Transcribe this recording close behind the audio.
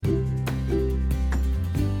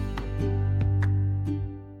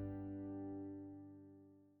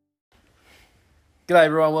G'day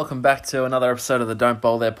everyone, welcome back to another episode of the Don't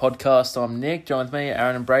Bowl There podcast. I'm Nick, joined with me,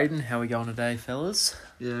 Aaron and Braden. How are we going today, fellas?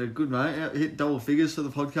 Yeah, good mate. Hit double figures for the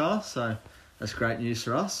podcast, so that's great news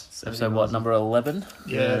for us. It's episode what, number 11?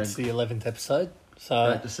 Yeah, it's the 11th episode. So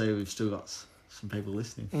great to see we've still got some people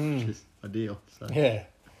listening, which is ideal. So. Yeah.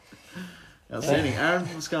 Outstanding. Aaron,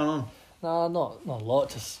 what's going on? No, not a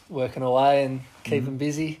lot. Just working away and keeping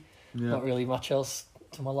busy. Yeah. Not really much else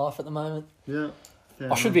to my life at the moment. Yeah.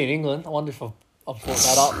 I should be in England. I wonder if I've brought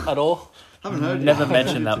that up at all. Haven't heard. Never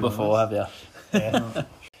mentioned that before, have you? Yeah.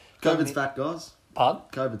 COVID's back, guys. Pardon?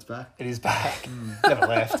 COVID's back. It is back. Never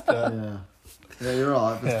left, but Yeah, you're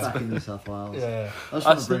right. It's back in New South Wales. yeah. I just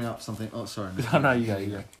want to bring up something. Oh, sorry. Oh, no, you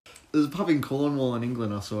go. There's a pub in Cornwall in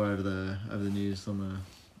England I saw over the news on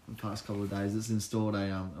the past couple of days. It's installed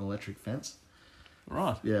an electric fence.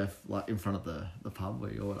 Right. Yeah, like in front of the pub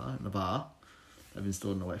where you order in the bar. They've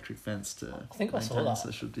installed an electric fence to I think I saw maintain that.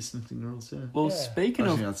 social distancing rules. Yeah. Well, Yeah. speaking I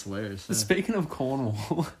of think that's hilarious. Yeah. speaking of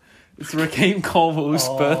Cornwall, it's Rakeem Cornwall's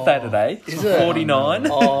birthday today. Is it? 49.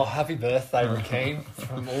 Oh, happy birthday, Rakeem,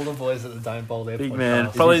 from all the boys at the Don't Bowl There Big podcast. man.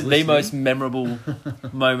 If Probably he's the listening. most memorable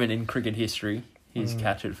moment in cricket history. His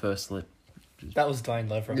catch at first slip. That was Dwayne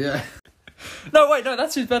Leverett. Yeah. No, wait, no,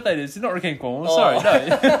 that's whose birthday it is. It's not Rakeem Cornwall. Oh. Sorry,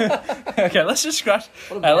 no. Okay, let's just scratch.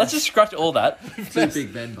 Let's just scratch all that. Two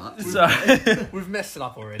big Ben butts. So We've messed it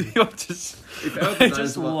up already. you're just If either of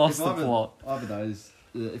just those- lost if the either- plot.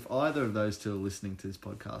 If either of those two are listening to this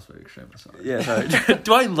podcast, we're extremely sorry. Yeah, so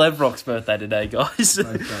Dwayne Levrock's birthday today, guys. Both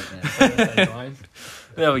don't know. Birthday, Dwayne.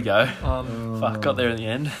 There we go. Fuck, got there in the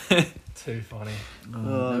end. Too funny.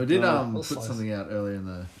 No, we did God. put Also- something out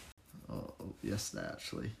earlier yesterday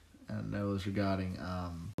actually, and that was regarding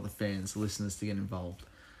the fans, the listeners to get involved.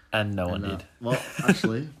 And no one And, did. Well,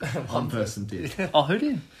 actually, one person did. Oh, who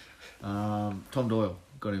did? Tom Doyle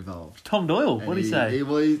got involved. Tom Doyle. And What did he say?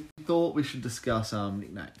 He thought we should discuss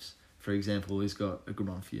nicknames. For example, he's got a good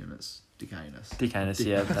one for you, and it's Dick Anus. Dick Anus,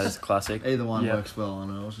 yeah, that is classic. Either one Yeah. works well,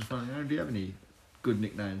 and I was just wondering, do you have any good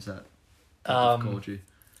nicknames that Um, have called you?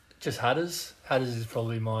 Just Hatters. Hatters is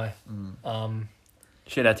probably my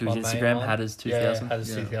Shout out to his my main Instagram, one. Hatters2000. Yeah, Hatters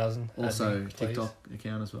Yeah. 2000. Add Also, me, please. TikTok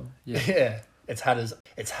account as well. Yeah. It's Hatters.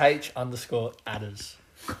 It's H_Adders.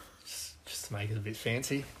 Just to make it a bit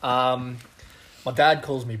fancy. My dad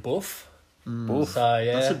calls me Buff. Boof. So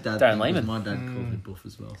yeah. That's a dad Darren thing, 'cause Lehman. My dad calls me Buff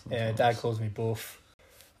as well. Yeah, sometimes. Dad calls me Buff.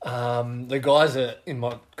 The guys in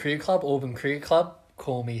my cricket club, Auburn Cricket Club,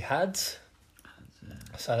 call me Hads.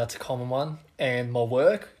 So that's a common one. And my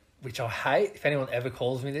work, which I hate, if anyone ever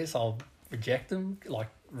calls me this, I'll reject them, like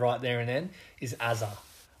right there and then, is Azza.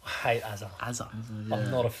 I hate Azza. Azza. I'm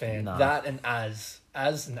not a fan. No. That and Az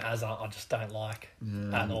and Azza, I just don't like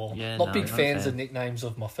at all. Yeah, not no, big not a fans fan. of nicknames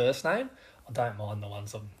of my first name. I don't mind the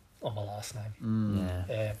ones on my last name. Yeah.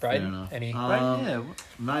 Yeah, Fair Braden, enough. any? Yeah.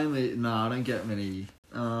 Mainly, no, I don't get many.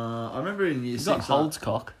 I remember in year You got 6.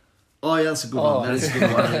 Holdscock. Oh, yeah, that's a good Oh, one. That is a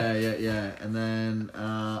good one. Yeah. And then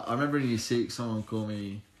I remember in year 6, someone called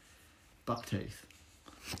me Buck Teeth.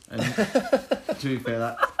 And to be fair,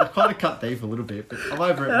 that I kind of cut deep a little bit, but I'm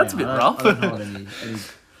over it now. That's a bit rough. I don't hold any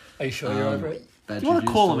Are you sure you're over it? bad Do you wanna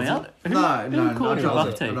juju call them towards out? it. Who- No, who called I you don't Buck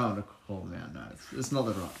want to- I Teeth? don't want to call them out. No, it's not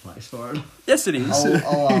the right place for it. Yes, it is.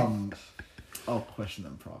 I'll question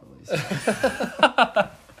them privately. So.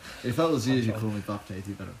 If that was you, you call me Buck Teeth,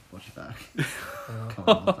 you better watch your back. Come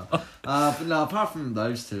on. But no, apart from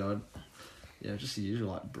those two, just the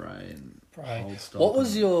usual like Bray and Right. Holdstock What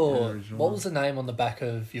was and your original what one. was the name on the back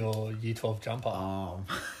of your Year 12 jumper?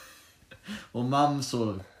 Well, Mum sort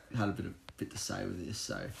of had a bit to say with this,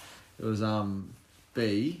 so it was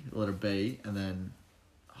B, letter B, and then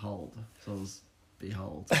Hold. So it was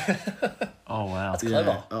Behold. Oh, wow. That's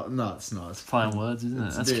clever. No, it's not. It's Playing words, isn't it?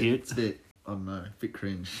 it's a That's bit, cute. It's a bit, I don't know, a bit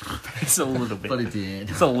cringe. It's a little bit. Bloody Dan.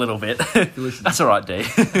 It's a little bit. Listen. That's all right, D.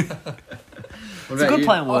 What It's a about good you?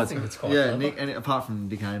 playing I words. think it's quite Yeah, clever. Nick, and apart from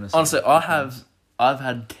Dick Anus. Honestly, I've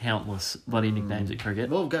had countless bloody nicknames at cricket.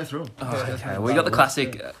 Well, go through them. Oh, okay, we got the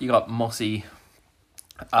classic. You got Mossy,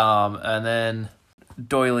 and then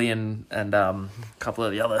Doyley and a couple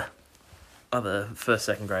of the other first,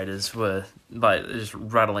 second graders were like just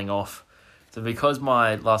rattling off. So because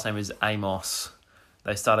my last name is Amos,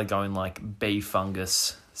 they started going like B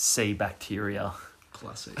fungus, C bacteria.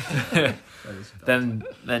 Classic. That is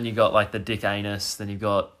Then you got like the Dick Anus. Then you've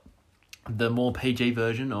got the more PG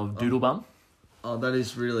version of Doodlebum. Oh, that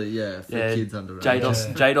is really, for kids under JDOS,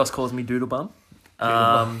 Yeah. JDOS calls me Doodlebum.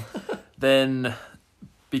 Then,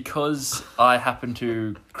 because I happened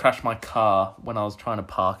to crash my car when I was trying to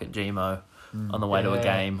park at GMO on the way to a Yeah.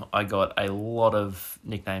 game, I got a lot of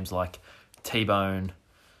nicknames like T-Bone,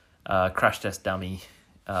 Crash Test Dummy,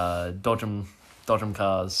 Dodgem Dodgem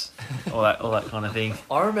cars, all that kind of thing.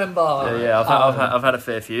 I remember. I've had a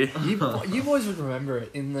fair few. You boys would remember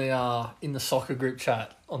it in the soccer group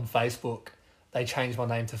chat on Facebook. They changed my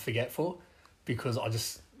name to Forgetful because I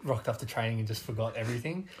just rocked up to training and just forgot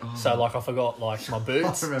everything. So like I forgot like my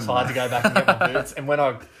boots, so I had to go back and get my boots. And when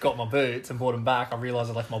I got my boots and brought them back, I realised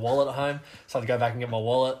I left my wallet at home, so I had to go back and get my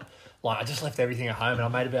wallet. Like I just left everything at home, and I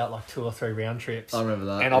made about like 2 or 3 round trips. I remember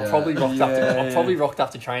that. And I probably rocked up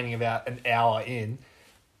to training about an hour in,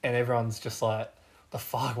 and everyone's just like, "The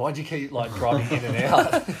fuck? Why'd you keep like driving in and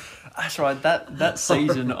out?" That's right. That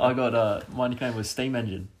season, I got my nickname was Steam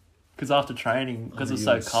Engine, because after training, because it was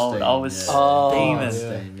so cold, I was steaming.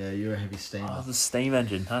 Steam, yeah, you were a heavy steamer. I was a steam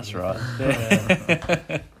engine. That's right.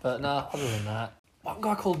 Yeah. But no, other than that, one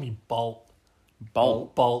guy called me Bolt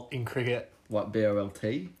in cricket. What, BOLT?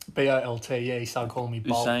 BOLT, yeah, he started calling me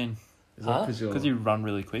Bolt. Usain. Is that because you're... Because you run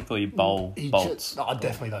really quick, or you bowl bolts? I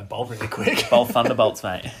definitely don't bowl really quick. Bowl thunderbolts,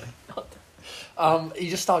 mate. He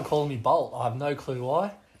just started calling me Bolt. I have no clue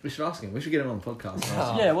why. We should ask him. We should get him on the podcast. And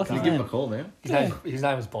ask him. Yeah, what's Can his we give name? him a call now? His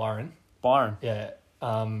name was Byron. Byron. Yeah.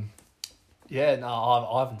 I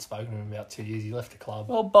haven't spoken to him in about 2 years. He left the club.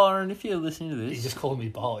 Well, Byron, if you're listening to this, He just called me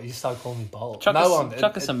Bolt. He just started calling me Bolt. chuck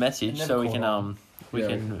us a message never so we caught can on.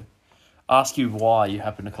 can ask you why you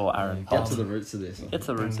happen to call Aaron. Get to the roots of this. Get to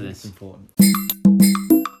the roots of It's this. important.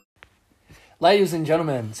 Ladies and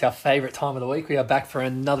gentlemen, it's our favourite time of the week. We are back for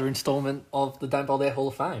another instalment of the Don't Bowl There Hall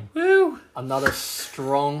of Fame. Woo! Another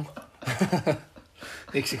strong...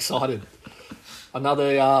 Nick's excited.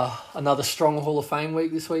 Another strong Hall of Fame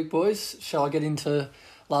week this week, boys. Shall I get into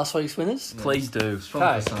last week's winners? Please do. Strong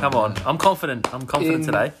Okay. for some, Come on. yeah. I'm confident. I'm confident In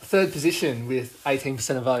today. third position with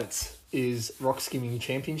 18% of votes is Rock Skimming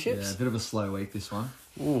Championships. Yeah, a bit of a slow week, this one.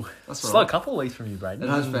 Ooh, That's slow right. couple of weeks from you, Braden. It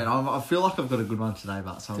has been. I feel like I've got a good one today,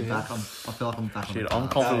 but so I'm Dude. back. I feel like I'm back on Shit, the I'm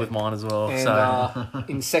path. confident with mine as well. And So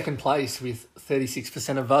in second place with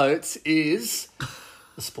 36% of votes is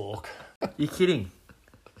the Spork. you're kidding.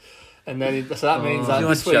 And then so that means You're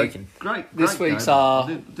this week... joking. Great. This great week's, game.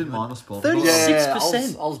 I didn't mind the sport. 36. Yeah,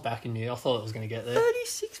 6%. I was backing you. I thought it was going to get there.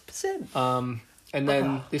 36%. And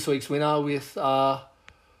then this week's winner with Din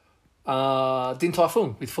Tai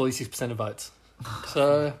Fung with 46% of votes.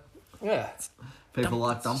 So, yeah. People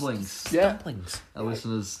like dumplings. Yeah. Dumplings. Our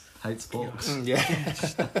listeners hate sports. Yeah.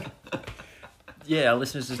 Yeah, our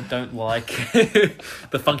listeners just don't like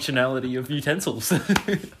the functionality of utensils.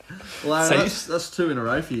 Well, So that's 2 in a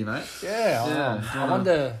row for you, mate. Yeah. I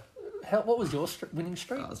wonder, what was your winning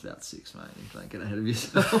streak? Oh, it's about 6, mate. You don't get ahead of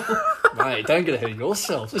yourself. Mate, don't get ahead of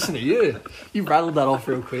yourself. Listen to you. You rattled that off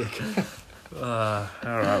real quick. All right.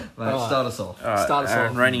 Mate, Alright. start us off. All right. Start us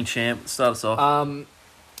Aaron, off. reigning champ. Start us off.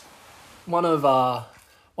 One of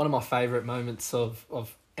my favourite moments of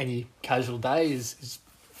any casual day is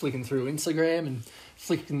flicking through Instagram and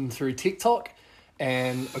flicking through TikTok,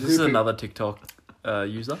 and a This is group of- another TikTok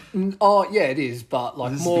user. Oh yeah, it is, but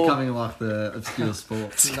like This is more. becoming like the obscure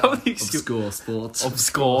sports. Obscure sports.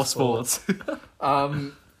 Obscure sports.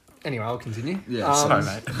 Anyway, I'll continue. Yeah, Sorry,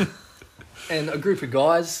 mate. And a group of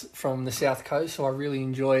guys from the South Coast who I really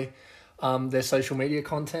enjoy their social media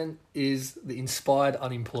content is the Inspired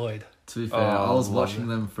Unemployed. To be fair, Oh, I was love watching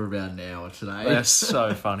them for about an hour today. They're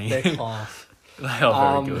so funny. They're They class.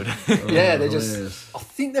 are very good. Yeah, they're just. hilarious. I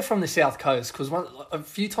think they're from the South Coast because a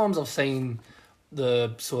few times I've seen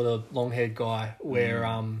the sort of long-haired guy wear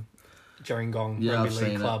Gerringong Yeah, Rugby I've League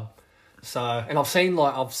seen Club. So, and I've seen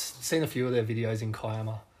a few of their videos in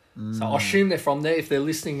Kiama. So I assume they're from there. If they're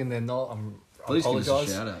listening and they're not, I Please give us a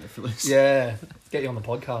apologise. shout out if you're listening. Yeah, get you on the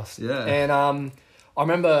podcast. Yeah. And I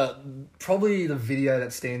remember probably the video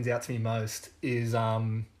that stands out to me most is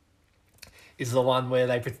the one where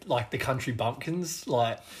they like the country bumpkins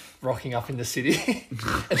like rocking up in the city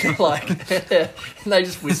and they're like and they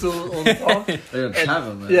just whistle all the time. They're a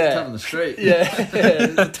tavern, man. yeah. Tavern the street. Yeah,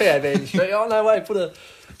 the TAB in the street. Oh no way, put a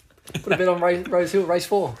bet on Rose Hill, race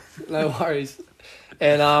 4. No worries.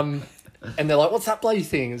 And they're like, what's that bloody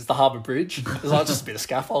thing? It's the Harbour Bridge. It's like just a bit of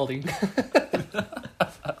scaffolding.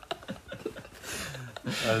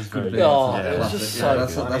 That was very Good good. Oh, Yeah. it was Classic. just Yeah, so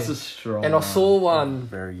that's funny. a strong. And I saw one.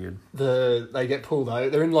 Very good. They get pulled over.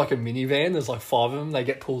 They're in like a minivan. There's like 5 of them. They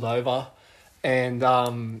get pulled over, and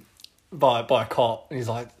by a cop. And he's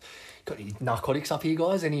like, "Got any narcotics up here,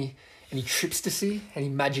 guys? Any trips to see? Any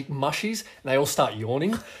magic mushies?" And they all start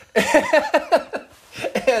yawning.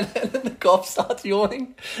 And then the cop starts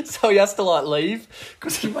yawning, so he has to like leave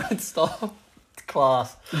because he won't stop.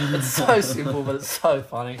 Class. It's so simple, but it's so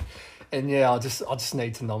funny. And yeah, I just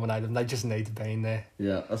need to nominate them. They just need to be in there.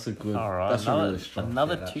 Yeah, that's a good. All right, That's a another, really strong.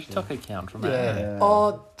 another shout, TikTok account from Yeah. that.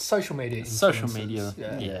 Oh, social media. Social influencers. media.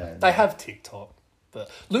 Yeah. Yeah. They have TikTok,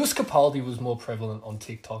 but Lewis Capaldi was more prevalent on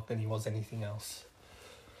TikTok than he was anything else.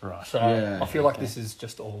 Right. So Yeah, I feel like okay. this is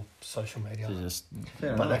just all social media. So just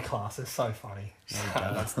Fair But their enough. class is so funny. So There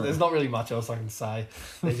you go. there's not really much else I can say.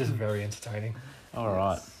 They're just very entertaining. all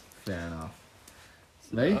right. Fair enough.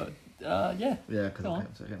 Me? Yeah. Yeah, because go I on.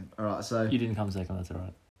 came second. All right, so. You didn't come second. That's all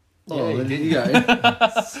right. Oh, Yeah, then you you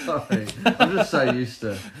go. Sorry, I'm just so used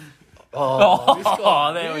to. Oh, this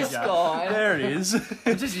guy, there we this go. guy. There it is.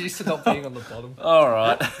 I'm just used to not being on the bottom. all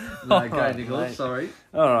right. No, go, Alright, Nicholas. mate. Sorry.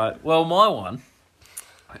 All right. Well, my one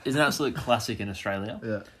is an absolute classic in Australia.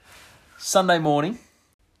 Yeah. Sunday morning,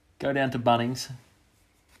 go down to Bunnings,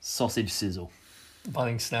 sausage sizzle.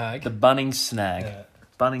 Bunnings snag. The Bunnings snag. Yeah.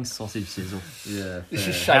 Bunnings sausage sizzle. Yeah. This fair.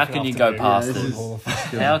 is How shaping can up you to go be past a this good is- Hall of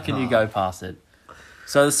Fame. How can you go past it?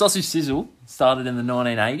 So the sausage sizzle started in the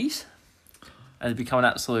 1980s and it's become an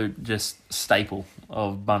absolute just staple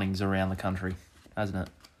of Bunnings around the country, hasn't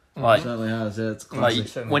it? Like, Certainly has. Yeah, it's like classic.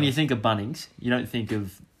 Certainly when you has. think of Bunnings, you don't think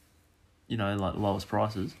of, like lowest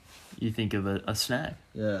prices. You think of a snag.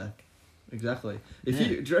 Yeah, exactly. If Yeah.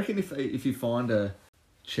 you do you reckon if you find a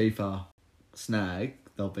cheaper snag,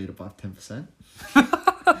 they'll beat it by 10%?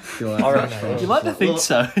 I reckon they will. You like to think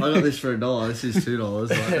so. I got this for $1. This is $2.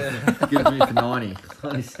 Like, give it to me for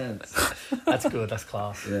 90 cents. That's good. That's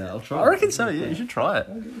class. Yeah, I'll try. I reckon so, yeah. You should try it.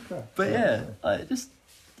 I'll give it a crack. But yeah, like, just...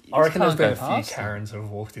 you I reckon there's just been a can't few go past it. Karens that have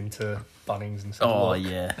walked into Bunnings and said, Oh, look,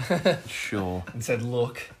 yeah. Sure. and said,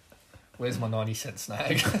 look, where's my 90-cent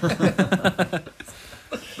snag?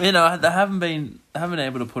 You know, they haven't been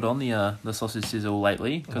able to put on the sausage sizzle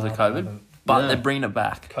lately because of No, they COVID, haven't. but Yeah. they're bringing it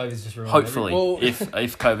back. COVID's just ruined Hopefully, everything. Well,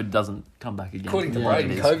 if COVID doesn't come back again. according to Yeah,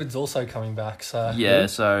 Braden, it is. COVID's also coming back. So Yeah,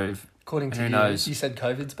 so according to who you, knows? you said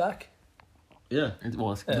COVID's back, Yeah. it's Yeah.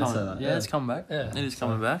 coming. Say that, Yeah, yeah. it's coming back. Yeah. It is So-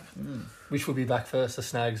 coming back. which will be back first, the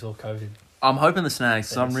snags or COVID? I'm hoping the snags.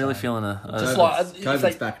 So Yeah, I'm really same. feeling Just COVID's, like- if COVID's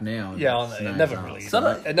they- back now. and Yeah, I know, snags it never aren't. really, So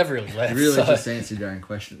it never really left. You really so, just answered your own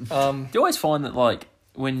question. Do you always find that like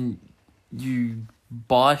when you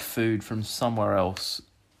buy food from somewhere else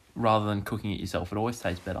rather than cooking it yourself, it always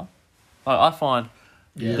tastes better? Like, I find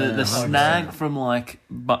Yeah, the 100%. snag from like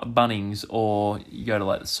Bunnings, or you go to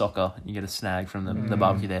like the soccer and you get a snag from the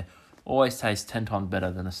barbecue there, always tastes 10 times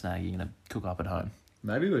better than a snag you're gonna cook up at home.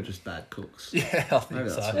 Maybe we're just bad cooks. yeah, I think Maybe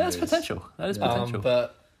so. that's Yeah, that's it is. potential. That is Yeah. potential.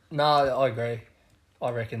 But no, I agree. I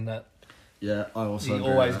reckon that Yeah, I also you agree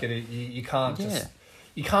always with get it. You can't Yeah. just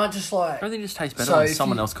you can't just like Everything just tastes better So when if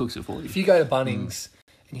someone you- else cooks it for you. if you go to Bunnings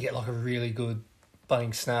and you get like a really good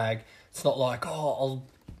Bunnings snag, it's not like I'll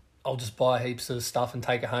just buy heaps of stuff and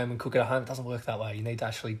take it home and cook it at home. It doesn't work that way. You need to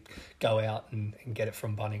actually go out and get it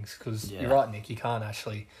from Bunnings because Yeah. you're right, Nick. You can't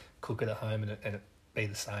actually cook it at home and it be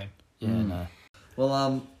the same. Yeah, no.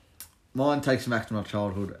 Well, mine takes me back to my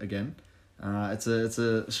childhood again. It's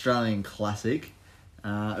a Australian classic.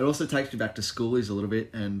 It also takes me back to schoolies a little bit,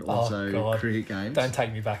 and also God. cricket games. Don't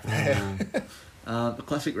take me back there. The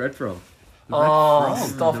classic red frog. Oh, frog.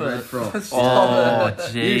 stop The red it. frog. Oh,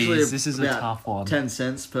 Usually jeez, this is a about tough one. 10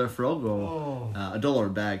 cents per frog, or Oh. $1 a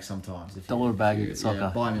bag sometimes. If $1 a bag if at soccer, Yeah,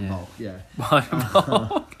 buy them in yeah.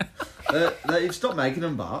 bulk. Yeah. They've stopped making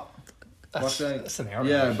them, but That's an error.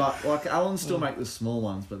 yeah, but like Allen still make the small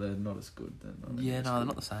ones, but they're not as good. Yeah, no, they're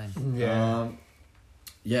not the same. Yeah.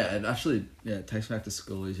 Yeah, and actually, it takes me back to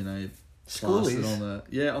schoolies. You know, you blast it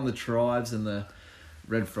Schoolies? on the tribes, and the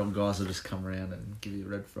red frog guys will just come around and give you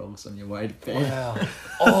red frogs on your way to bed. Wow.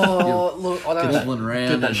 Oh, look, I don't Wobbling around.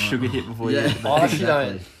 Get that and, sugar hit before you yeah, get to bed. I actually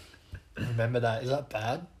exactly. don't remember that. Is that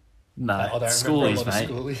bad? No, I don't schoolies, remember a lot mate.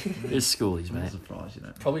 of schoolie. It's schoolies, I'm not mate. surprised, you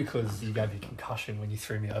know. Probably because you gave me concussion when you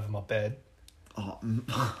threw me over my bed. Oh,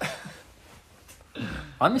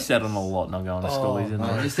 I missed out on a lot not going to Oh, schoolies. no,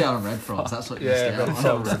 And you missed out on red frogs. That's what you Yeah, missed out red on.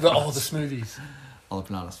 frogs. Oh, the smoothies. Oh, the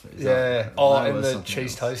banana smoothies. Yeah. That Oh, and was the something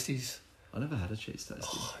cheese else. toasties. I never had a cheese toasty.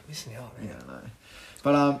 Oh, I'm missing out, man. Yeah, no.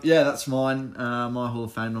 But yeah, that's mine. My Hall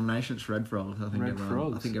of Fame nomination. It's red frogs. I think Red everyone.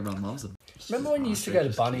 frogs. I think everyone loves them. Remember when you used to go to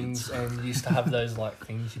Just kids. Bunnings and you used to have those like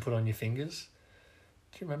things you put on your fingers?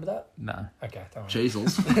 Do you remember that? no. Okay, don't worry.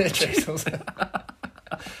 Cheezels. Cheezels.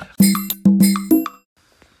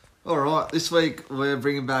 All right, this week we're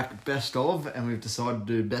bringing back best of, and we've decided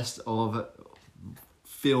to do best of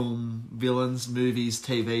film villains, movies,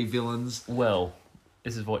 TV villains. Well,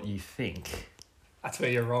 this is what you think. That's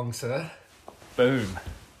where you're wrong, sir. Boom.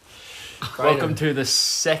 Welcome to the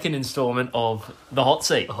second instalment of The Hot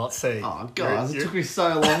Seat. the hot seat. Oh, guys, it took me so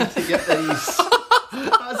long to get these.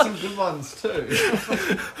 I had some good ones too.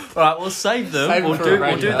 All right, we'll save them. Save them we'll for do a we'll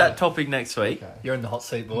do radio. that topic next week. Okay. You're in the hot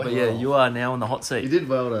seat, boy. But yeah, you are now in the hot You seat. did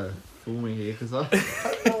well to fool me here, because I...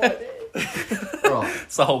 Right.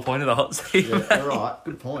 It's the whole point of the hot seat. Yeah, all right.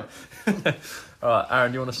 Good point. All right,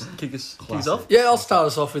 Aaron, you want to kick us Classic. off? Yeah, I'll start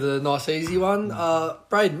us off with a nice, easy one.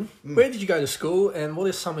 Braden, where did you go to school, and what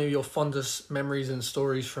are some of your fondest memories and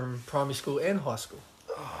stories from primary school and high school?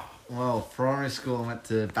 Well, primary school I went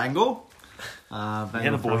to Bangor.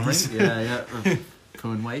 Bangor the boys. Primary. Yeah.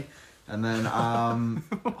 Poonwee. And then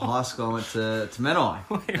high school I went to Menai.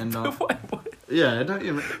 And yeah, don't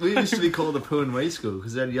you? We used to be called the Poonwee school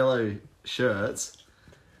because they had yellow shirts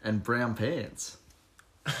and brown pants.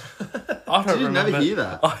 I don't Did you remember. never hear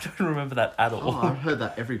that? I don't remember that at Oh, all. I've heard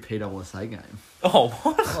that every PWSA game. Oh,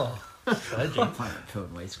 what? Oh, I'm playing at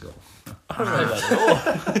Poonwee school. I don't remember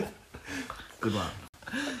that at all. Good one.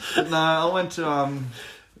 But no, I went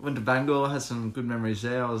to Bangor. I had some good memories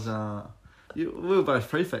there. We were both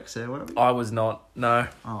prefects there, weren't we? I was not. No.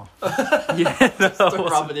 Oh. Yeah. No, I to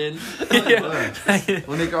rub it in. Yeah.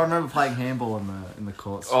 Well, Nick, I remember playing handball in the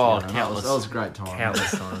courts. Oh, together, and countless. that was a great time.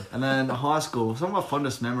 Countless times. And then high school, some of my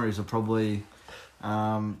fondest memories are probably,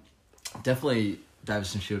 definitely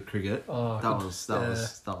Davison Shield cricket. Oh,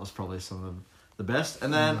 that was probably some of the best.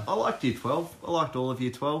 And then I liked Year 12. I liked all of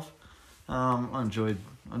Year 12. I enjoyed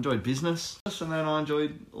business, and then I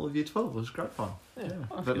enjoyed all of Year 12. It was great fun. Yeah.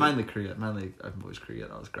 But good. mainly cricket, mainly open boys cricket.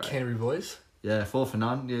 That was great. Canterbury boys. Yeah, 4 for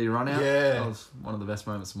none. Yeah, you run out. Yeah. That was one of the best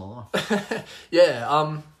moments of my life.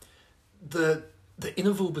 Yeah, the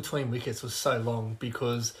interval between wickets was so long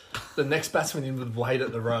because the next batsman in would wait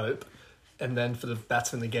at the rope, and then for the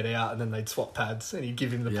batsman to get out, and then they'd swap pads, and he'd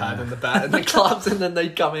give him the pad Yeah. and the bat and the gloves, and then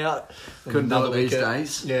they'd come out. and Couldn't do another it these wicket.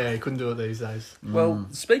 days. Yeah, couldn't do it these days. Well,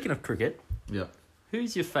 speaking of cricket, Yeah.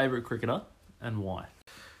 who's your favourite cricketer and why?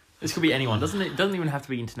 This could be anyone. Doesn't even have to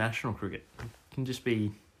be international cricket. It can just be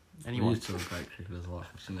We anyone. used to have great cricketers like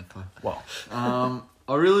Singapore. Well,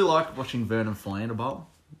 I really like watching Vernon Philander bowl.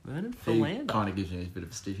 Vernon He Philander. kind of gives me a bit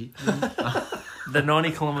of a stiffy. The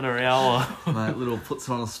 90-kilometre-hour. Mate, little puts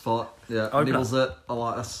it on the spot. Yeah, Opener. nibbles it. I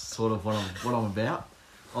like that's sort of what I'm about.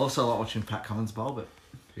 I also like watching Pat Cummins bowl, but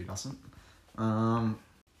who doesn't?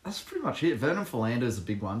 That's pretty much it. Vernon Philander is a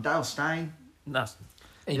big one. Dale Steyn, That's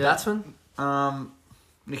Any Yeah. batsman?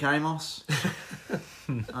 Nick Amos.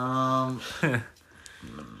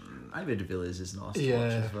 Maybe De Villiers is nice to Yeah.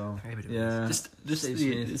 watch as well. Yeah. Just Steve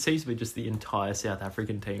the, Smith. it seems to be just the entire South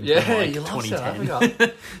African team. Yeah, from like you love South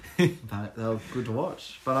 2010. Africa. But they were good to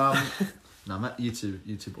watch. But no, mate, you two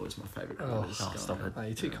boys are my favourite Oh, cricketers. oh, stop it. Oh,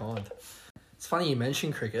 you're too kind. It's funny you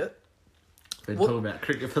mentioned cricket. Been What- talking about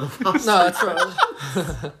cricket for the past. No, that's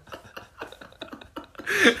right.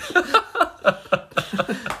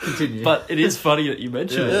 Continue. But it is funny that you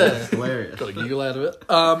mentioned yeah, it. it's hilarious. Got a giggle out of it.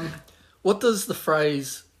 What does the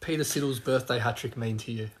phrase Peter Siddle's birthday hat trick mean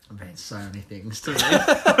to you? It means so many things to me.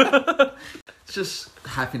 It's just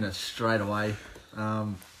happiness straight away.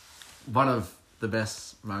 One of the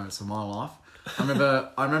best moments of my life.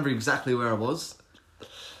 I remember exactly where I was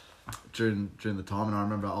during the time, and I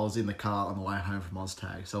remember I was in the car on the way home from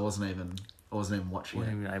Oztag, so I wasn't even watching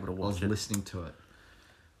Wasn't it. even able to I was watch it. listening to it,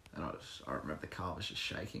 and I remember the car was just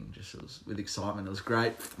shaking, just it was with excitement. It was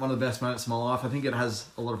great. One of the best moments of my life. I think it has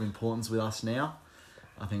a lot of importance with us now.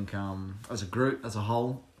 I think as a group, as a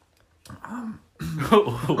whole, a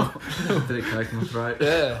bit of coke in my throat.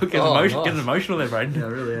 Yeah. Getting, getting emotional there, Braden. Yeah, I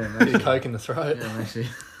really am. Bit of coke in the throat. Yeah, actually.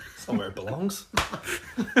 It's not where it belongs.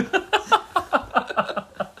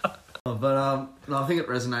 But no, I think it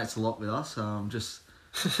resonates a lot with us. Just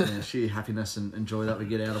sheer happiness and joy that we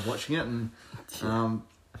get out of watching it, and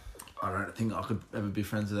I don't think I could ever be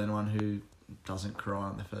friends with anyone who doesn't cry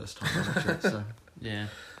on the first time I watch it. So Yeah.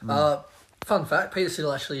 Fun fact, Peter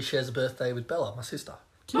Siddle actually shares a birthday with Bella, my sister.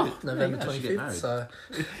 cute. November Yeah, you guys should get 25th, married. so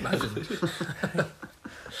imagine.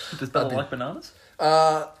 Does Bella like bananas?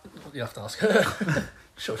 You have to ask her.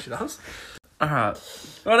 Sure she does. Alright.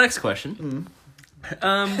 Well, next question.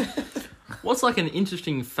 What's like an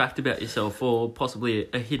interesting fact about yourself, or possibly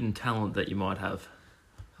a hidden talent that you might have?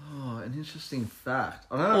 Oh, an interesting fact.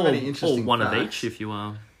 I don't know many interesting or one facts. of each, if you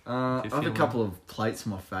are. I if have a you couple of plates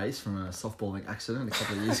on my face from a softballing accident a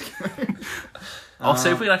couple of years ago. I'll see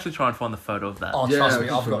if we can actually try and find the photo of that. Oh, Yeah, trust we me,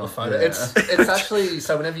 can I've got put a it photo. up, yeah. It's actually,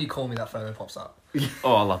 so whenever you call me, that photo pops up.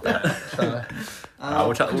 Oh, I love that. So,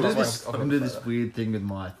 Which I can do I've this, got I can do a this photo. weird thing with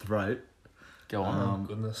my throat. Go on. oh,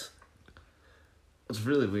 goodness. It's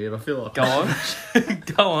really weird. I feel like Go on.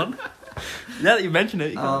 Go on. Now that you mention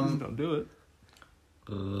it, you can't do it.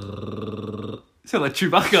 You sound like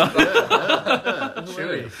Chewbacca.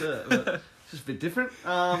 Chewy. just a bit different.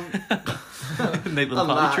 Neat little Other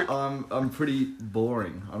than party that, trick. I'm pretty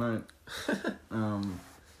boring. I don't.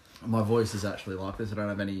 My voice is actually like this. I don't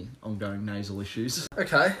have any ongoing nasal issues.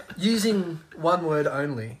 Okay. Using one word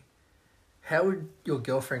only, how would your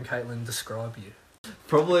girlfriend Caitlin describe you?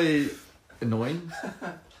 Probably annoying.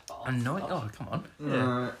 Annoying. Oh, come on.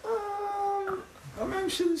 Yeah. I mean,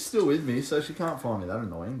 she's still with me, so she can't find me that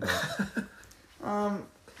annoying. But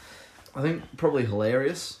I think probably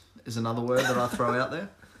hilarious is another word that I throw out there.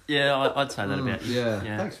 Yeah, I'd say that about you.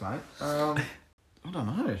 Yeah. Thanks, mate. I don't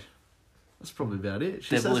know. That's probably about it. She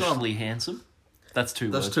says Devilishly handsome. That's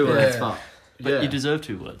two words. That's two words, Yeah. but But you deserve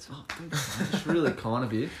 2 words. Oh, thanks, mate. It's really kind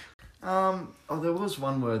of you. There was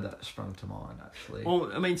one word that sprung to mind, actually.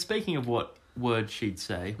 Well, I mean, speaking of what word she'd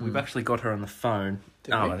say, we've actually got her on the phone.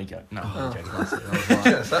 Did we? Only joke. No, only joking. That's it.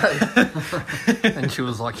 I was like, And she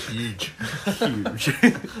was like huge. Huge.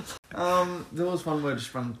 there was one word that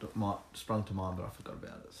sprung to mind, but I forgot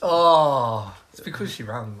about it. So. Oh, it's because she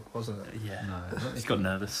rang, wasn't it? Yeah. No, He's got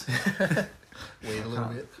nervous. Weird a little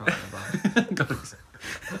bit. Can't remember.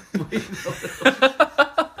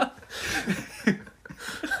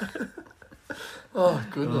 Oh,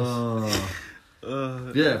 goodness.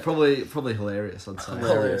 Yeah, probably hilarious. I'd say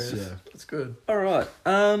Hilarious. Yeah. That's good. All right.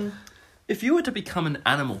 If you were to become an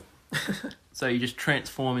animal, so you just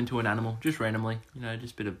transform into an animal, just randomly,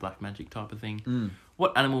 just a bit of black magic type of thing.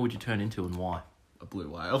 What animal would you turn into and why? A blue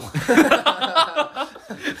whale.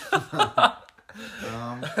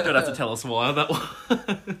 Don't have to tell us why that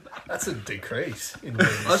one. That's a decrease in I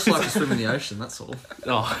just like to swim in the ocean. That's all.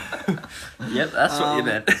 Oh, yep, that's what you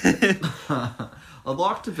meant. I'd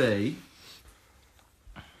like to be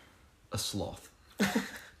a sloth.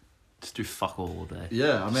 Just do fuck all day.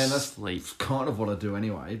 Yeah, I mean that's Sleep. kind of what I do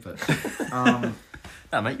anyway. But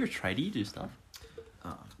No, mate, you're a tradie. You do stuff.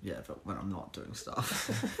 yeah, but when I'm not doing stuff,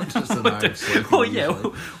 just a no sleeping. Oh yeah,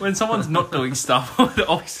 usually. when someone's not doing stuff,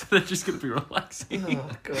 obviously they're just going to be relaxing. Oh,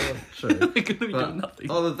 God. True. They're going to be But doing nothing.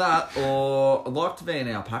 either that, or I'd like to be an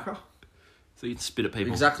alpaca. So you can spit at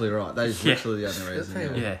people. Exactly right. That is Yeah. literally the only reason.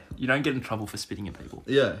 That's Yeah. Yeah, you don't get in trouble for spitting at people.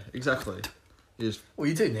 Yeah, exactly. You just Well,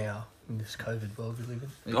 you do now in this COVID world we live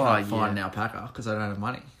in. you Oh, can't find yeah. an alpaca because I don't have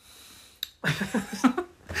money.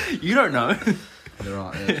 You don't know. You're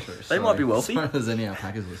right. Yeah, true. They might be wealthy. Sorry if there's any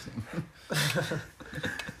alpacas listening.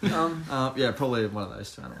 Yeah, probably one of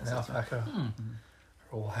those two animals. An That's right. alpaca.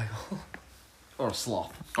 Or a whale. Or a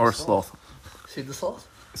sloth. Or a sloth. Sid the Sloth?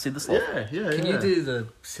 Sid the sloth. Yeah. Can you do the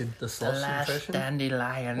Sid the Sloth impression?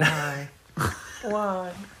 dandelion. Why?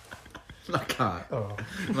 Why? I can't. Oh,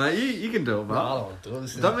 Mate, you can do it, no, mate. I don't want to do it.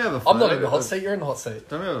 This is- Don't we have a I'm not photo in the hot of- seat. You're in the hot seat.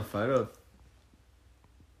 Don't we have a photo of...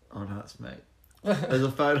 Oh, no, it's me. There's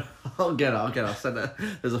a photo... I'll get it. I'll send it.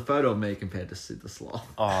 There's a photo of me compared to Sid the Sloth.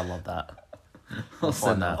 Oh, I love that. I'll find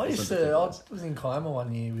send that. I I'll used send it to. I you guys. was in Kiama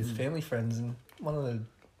one year with family friends, and one of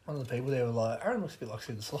the people there were like, "Aaron looks a bit like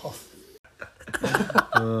Sid the Sloth."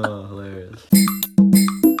 Oh, hilarious.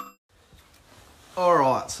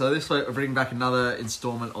 Alright, so this week we're bringing back another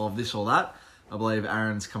instalment of This or That. I believe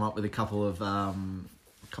Aaron's come up with a couple of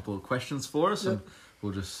questions for us, and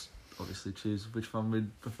we'll just obviously choose which one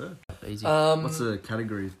we'd prefer. Easy. What's the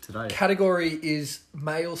category today? Category is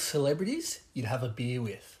male celebrities you'd have a beer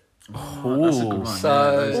with. Oh, that's a good one. So-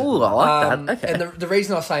 yeah, those are Ooh, good. I like that. Okay. And the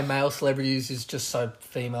reason I say male celebrities is just so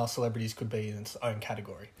female celebrities could be in its own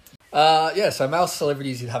category. So male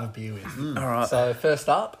celebrities you'd have a beer with. All right. So first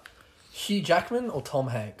up, Hugh Jackman or Tom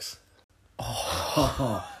Hanks?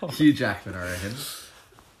 Hugh Jackman, I reckon.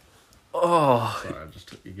 Oh, Sorry, I just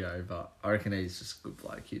took your go, but I reckon he's just a good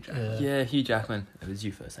bloke, Hugh Jackman. yeah, Hugh Jackman. It was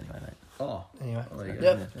you first, anyway, mate. Oh, Anyway, there you go.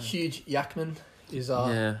 yep, Hugh Jackman is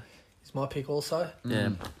Yeah, is my pick also. yeah.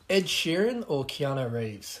 Ed Sheeran or Keanu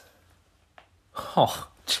Reeves? Oh,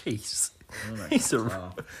 jeez. Oh, He's a-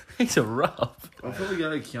 tough. He's a rough. I'll probably go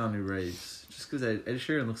Keanu Reeves, just because Ed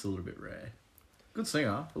Sheeran looks a little bit rare. Good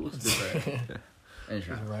singer, but looks a bit rare. Ed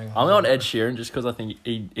Sheeran. I'm on Ed Sheeran just because I think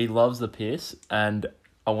he loves the piss and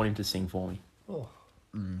I want him to sing for me. Oh,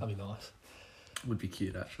 that'd be nice. Would be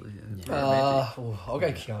cute, actually. Yeah. Yeah. I'll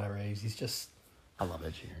go Keanu Reeves. He's just I love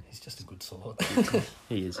Ed Sheeran. a good sort.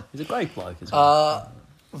 He is. He's a great bloke as well.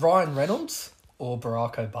 Ryan Reynolds or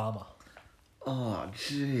Barack Obama? Oh,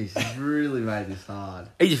 jeez, you've really made this hard.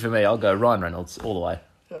 Easy for me. I'll go Ryan Reynolds all the way.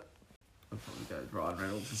 I'd probably go Ryan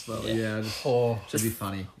Reynolds as well. Yeah. Yeah, just Or should be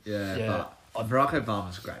funny. Yeah, Yeah. but Barack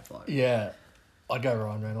Obama's a great bloke. yeah, I'd go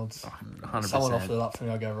Ryan Reynolds. 100%. Someone offered it up for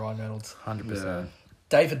me. I'd go Ryan Reynolds. 100%.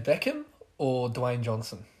 David Beckham or Dwayne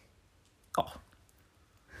Johnson? Oh.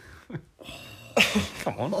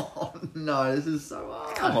 Come on. Oh no, this is so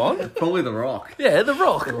hard. Come on. Probably The Rock. Yeah, The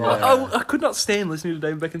Rock. The Rock. I could not stand listening to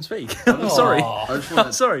David Beckham speak. I'm sorry. Aw. I just want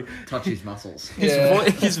to Sorry. touch his muscles. Yeah.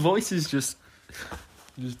 His voice is just.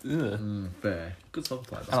 Fair. Good soccer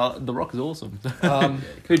player. The Rock is awesome. Um,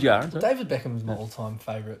 Who'd you, Aaron? Sorry? David Beckham's my all-time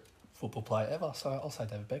favourite football player ever, so I'll say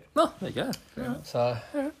David Beckham. Oh, there you go. Yeah. So,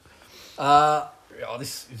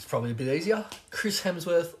 this is probably a bit easier. Chris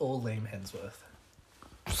Hemsworth or Liam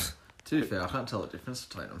Hemsworth? To be fair, I can't tell the difference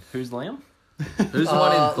between them. Who's Liam? Who's the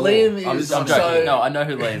one in Thor? Liam I'm is joking. so No, I know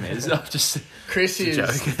who Liam is. I'm just. Chris It's a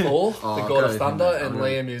is joke. Thor, Oh, the I'll God go of with Thunder, him. and I'll go.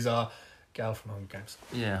 Liam is Gale from Hunger Games.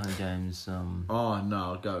 Yeah, Hunger Games. Oh no,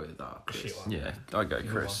 I'll go with Chris. Shit one. Yeah, I'd go You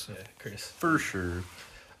Chris. want- Yeah, Chris. For sure.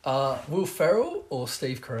 Will Ferrell or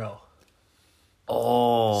Steve Carell?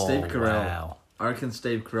 Oh, Steve Carell. Wow. I reckon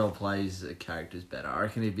Steve Carell plays the characters better. I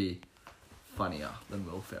reckon he'd be funnier than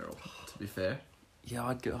Will Ferrell. To be fair. Yeah,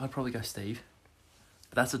 I'd probably go Steve.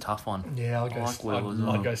 But that's a tough one. Yeah, I'd I go. like Will as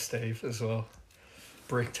well. I'd go Steve as well.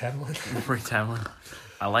 Brick Tamlin. Rick Tamlin.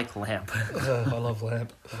 I like Lamp. I love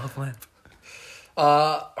Lamp. I love Lamp.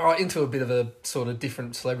 All right, into a bit of a sort of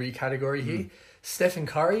different celebrity category here. Stephen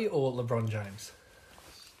Curry or LeBron James?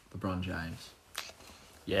 LeBron James.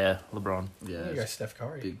 Yeah, LeBron. Yeah. There you go, Steph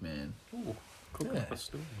Curry. Big man. Ooh, Yeah. up a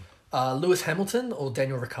story. Lewis Hamilton or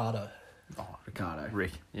Daniel Ricciardo? Oh, Ricardo.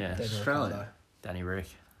 Rick. Yeah. Daniel Australian. Ricciardo. Danny Rick.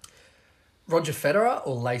 Roger Federer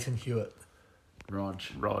or Leighton Hewitt? Rog.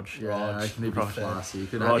 Rog. Yeah, I reckon he'd be Rog. classy. You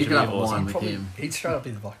could Rog have, you would could be have awesome. one with him. He'd straight up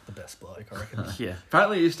be like the best bloke, I reckon. Yeah.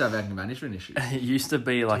 Apparently, he used to have anger management issues. It used to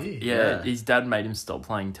be like, Did he? yeah, Yeah. his dad made him stop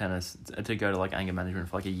playing tennis to go to like anger management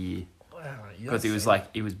for like a year. Wow, Because he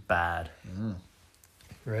was bad.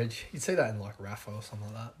 Reg, you'd see that in like Rafa or something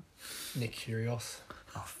like that. Nick Kyrgios.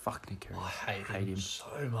 Oh, fuck Nick Kyrgios. I hate him so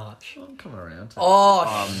much. I'm coming around. To Oh,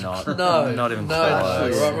 I'm not. no, Not even no,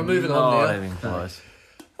 close. no, right, we're moving on Not now. even close.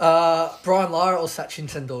 Brian Lara or Sachin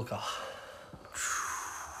Tendulkar?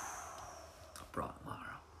 Brian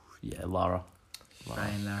Lara. Yeah, Lara.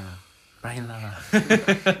 Brian Lara. Brian Lara.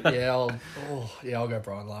 I'll go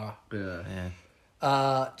Brian Lara. Yeah.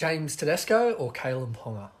 Yeah. James Tedesco or Kalen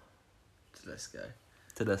Ponga? Let's go.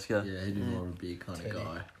 Tedesco. Yeah, he'd be more of a big kind Teddy. of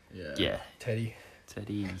guy. Yeah. Yeah. Teddy.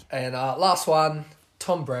 Teddy. And last one,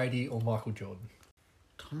 Tom Brady or Michael Jordan?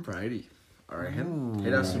 Tom Brady. I reckon.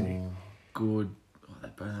 He'd have some good. Oh, they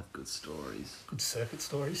both have good stories. Good circuit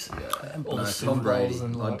stories. Yeah. All No, the Super Tom Brady. Bowls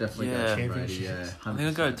and, I'd like, definitely yeah. go Tom Brady. championships. Yeah. I'm going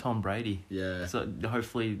to go 100%. Tom Brady. Yeah. So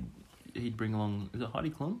hopefully he'd bring along. Is it Heidi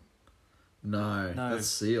Klum? No, No. that's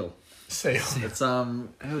Seal. See, It's Not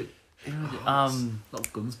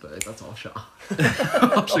Gunsberg. That's Osher.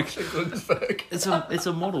 Gunsberg. it's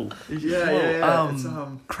a model. Yeah. It's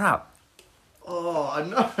Crap. Oh, I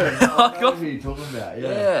know. I know who you're talking about.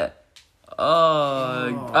 Yeah.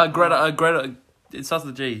 Yeah. Greta. It starts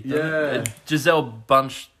with a G. doesn't it? Yeah. Giselle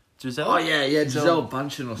Bunch. Giselle. Oh yeah. Giselle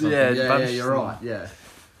Bundchen or something. Yeah, Yeah, Bundchen. you're right. Yeah.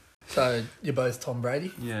 So you're both Tom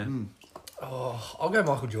Brady. Yeah. Oh, I'll go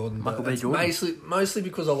Michael Jordan. Michael but B. it's Jordan. Mostly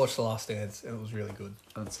because I watched The Last Dance and it was really good.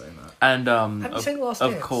 I'd say that. And Have you seen The Last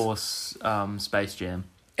of Dance? course, Space Jam.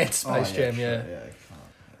 And Space Jam, yeah.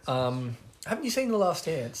 Yeah. Haven't you seen The Last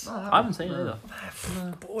Dance? I haven't seen it either.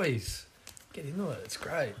 Boys, get into it. It's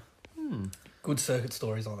great. Good circuit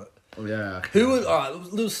stories on it. Oh yeah. Who was alright?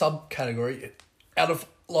 Little subcategory out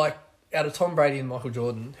of Tom Brady and Michael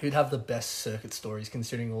Jordan, who'd have the best circuit stories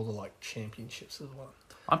considering all the like championships as well?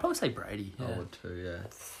 I'd probably say Brady. I Yeah. would too. Yeah.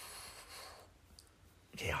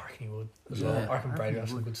 Yeah, I reckon he would as Yeah, well. I reckon I Brady reckon has he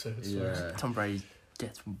some would. good circuit stories. Yeah. Tom Brady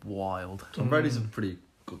gets wild. Tom Brady's a pretty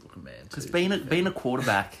good-looking man. Because too, being a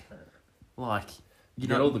quarterback, like you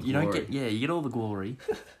get don't all the you don't glory. get you get all the glory.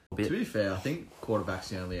 To be fair, I think quarterback's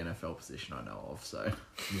the only NFL position I know of. So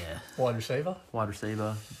Yeah. Wide receiver. Wide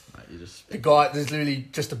receiver. mate, you just The guy, there's literally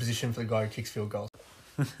just a position for the guy who kicks field goals.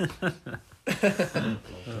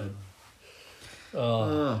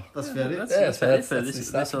 that's about it. That's so it that's for the this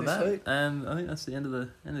stuff or for this that. week. And I think that's the end of the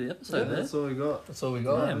episode Yeah, there. that's all we got. That's all we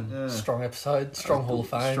got. Yeah. Strong episode. Strong Hall of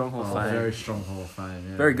Fame. Strong Hall of Oh, Fame. very strong Hall of Fame.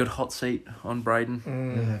 Yeah. Very good hot seat on Braden.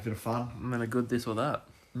 Yeah, a bit of fun. And a good this or that.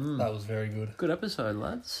 That was very good. Good episode,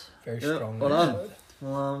 lads. Very Yeah, strong well done. episode.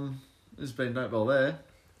 Well, this has been Don't Bowl there.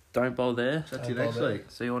 Don't bowl there. Chat to you Don't next bowl there. week.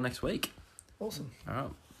 See you all next week. Awesome. All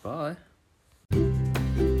right. Bye.